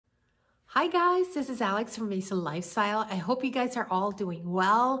Hi guys, this is Alex from Mesa Lifestyle. I hope you guys are all doing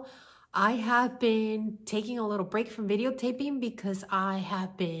well. I have been taking a little break from videotaping because I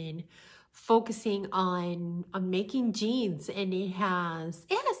have been focusing on making jeans, and it has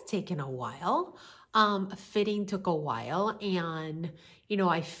taken a while. Fitting took a while, and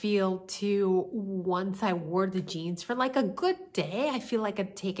I feel too, once I wore the jeans for like a good day, I feel like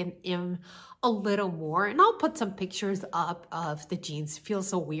I've taken in a little more, and I'll put some pictures up of the jeans. It feels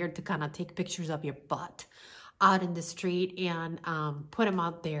so weird to kind of take pictures of your butt out in the street and put them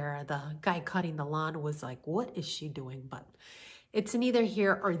out there. The guy cutting the lawn was like, what is she doing? But it's neither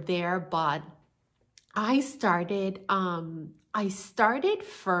here or there. But I started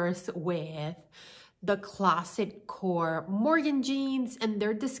first with the classic core Morgan jeans, and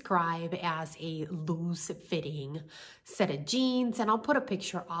they're described as a loose fitting set of jeans, and I'll put a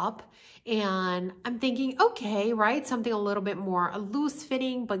picture up. And I'm thinking, okay, right, something a little bit more loose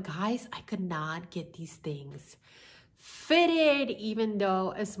fitting, but guys, I could not get these things fitted, even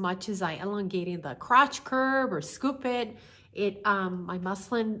though as much as I elongated the crotch curve or scoop it, my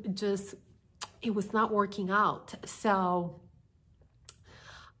muslin it was not working out. So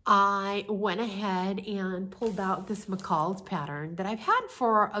I went ahead and pulled out this McCalls pattern that I've had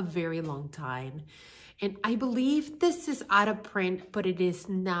for a very long time. And I believe this is out of print, but it is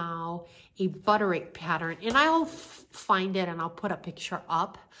now a Butterick pattern. And I'll find it and I'll put a picture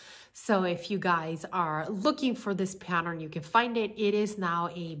up. So if you guys are looking for this pattern, you can find it. It is now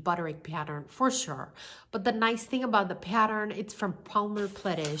a Butterick pattern for sure. But the nice thing about the pattern, it's from Palmer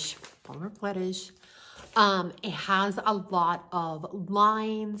Plettish. It has a lot of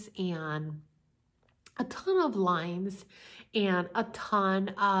lines, and a ton of lines, and a ton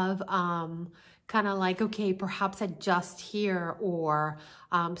of kind of like, okay, perhaps adjust here, or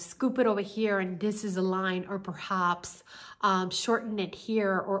scoop it over here and this is a line, or perhaps shorten it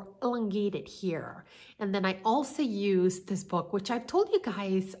here or elongate it here. And then I also used this book, which I've told you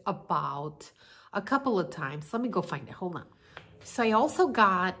guys about a couple of times. Let me go find it. Hold on. So I also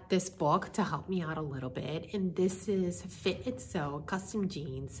got this book to help me out a little bit, and this is Fit It Sew Custom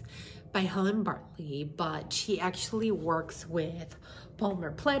Jeans by Helen Bartley, but she actually works with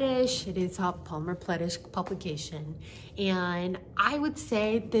Palmer Plettish. It is a Palmer Plettish publication, and I would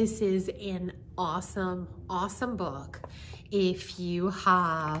say this is an awesome book if you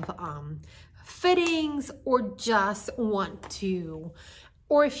have fittings, or just want to,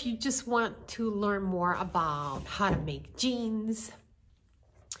 or if you just want to learn more about how to make jeans.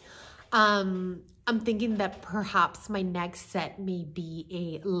 I'm thinking that perhaps my next set may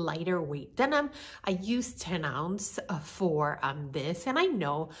be a lighter weight denim. I use 10 ounce for this, and I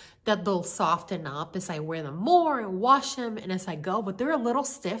know that they'll soften up as I wear them more and wash them and as I go, but they're a little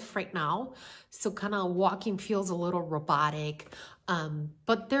stiff right now. So kind of walking feels a little robotic,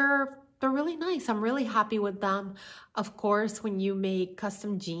 but they're really nice. I'm really happy with them. Of course, when you make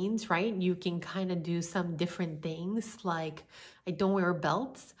custom jeans, right, you can kind of do some different things. Like, I don't wear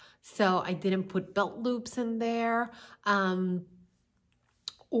belts, so I didn't put belt loops in there.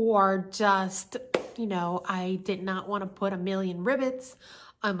 Or just, I did not want to put a million rivets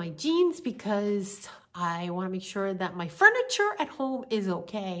on my jeans because I want to make sure that my furniture at home is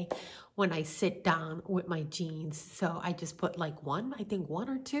okay when I sit down with my jeans. So I just put like one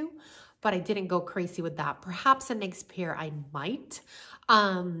or two, but I didn't go crazy with that. Perhaps the next pair I might.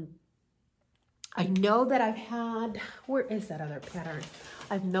 I know that I've had, where is that other pattern?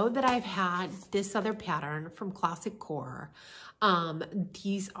 I know that I've had this other pattern from Classic Core.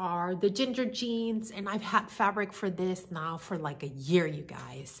 These are the ginger jeans, and I've had fabric for this now for like a year, you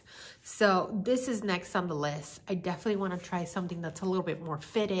guys. So this is next on the list. I definitely want to try something that's a little bit more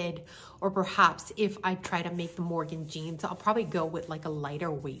fitted, or perhaps if I try to make the Morgan jeans, I'll probably go with like a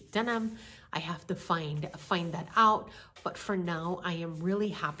lighter weight denim. I have to find that out, but for now I am really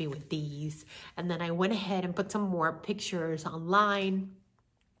happy with these. And then I went ahead and put some more pictures online.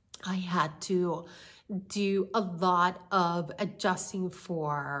 I had to do a lot of adjusting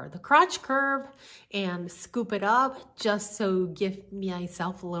for the crotch curve and scoop it up just so give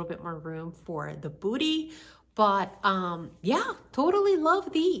myself a little bit more room for the booty. But yeah, totally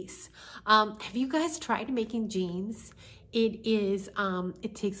love these. Have you guys tried making jeans? It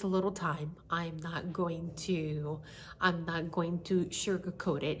takes a little time. I'm not going to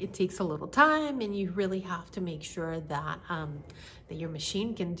sugarcoat it. It takes a little time, and you really have to make sure that that your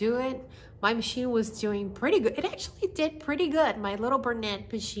machine can do it. My machine was doing pretty good. It actually did pretty good. My little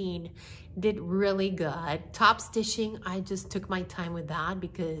Burnett machine did really good. Top stitching, I just took my time with that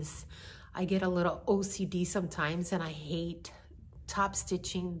because I get a little OCD sometimes, and I hate top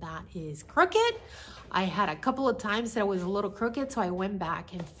stitching that is crooked. I had a couple of times that it was a little crooked, so I went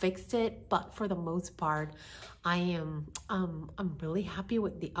back and fixed it. But for the most part, I'm really happy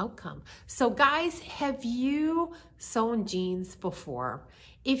with the outcome. So guys, have you sewn jeans before?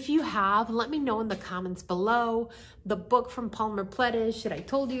 If you have, let me know in the comments below. The book from Palmer Pleddish that I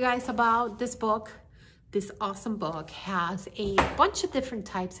told you guys about, this book, this awesome book, has a bunch of different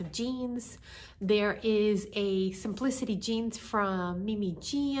types of jeans. There is a Simplicity jeans from Mimi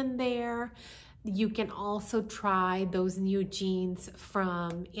G in there. You can also try those new jeans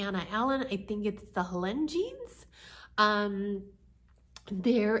from Anna Allen. I think it's the Helene jeans.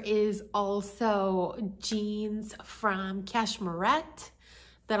 There is also jeans from Cashmerette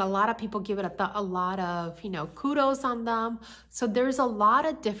that a lot of people give it a lot of, you know, kudos on them. So there's a lot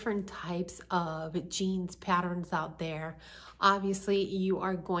of different types of jeans patterns out there. Obviously, you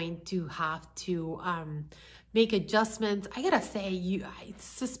are going to have to make adjustments. I gotta say, I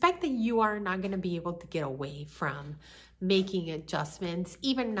suspect that you are not gonna be able to get away from making adjustments.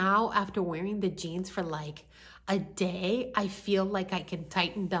 Even now, after wearing the jeans for like a day, I feel like I can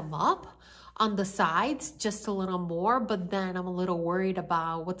tighten them up on the sides just a little more, but then I'm a little worried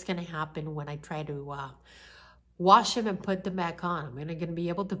about what's gonna happen when I try to wash them and put them back on. I'm gonna be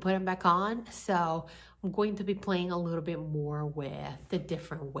able to put them back on, so I'm going to be playing a little bit more with the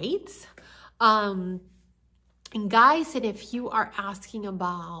different weights. And guys, and if you are asking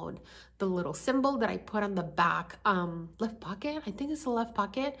about the little symbol that I put on the back left pocket, I think it's the left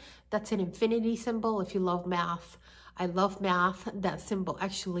pocket, that's an infinity symbol. If you love math, I love math. That symbol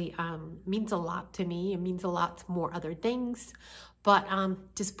actually means a lot to me. It means a lot to more other things, but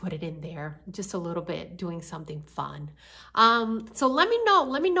just put it in there, just a little bit, doing something fun. So let me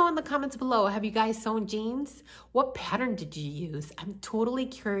know in the comments below. Have you guys sewn jeans? What pattern did you use? I'm totally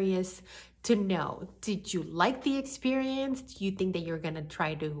curious to know. Did you like the experience? Do you think that you're gonna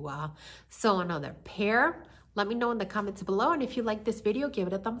try to sew another pair? Let me know in the comments below, and if you like this video, give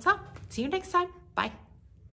it a thumbs up. See you next time. Bye.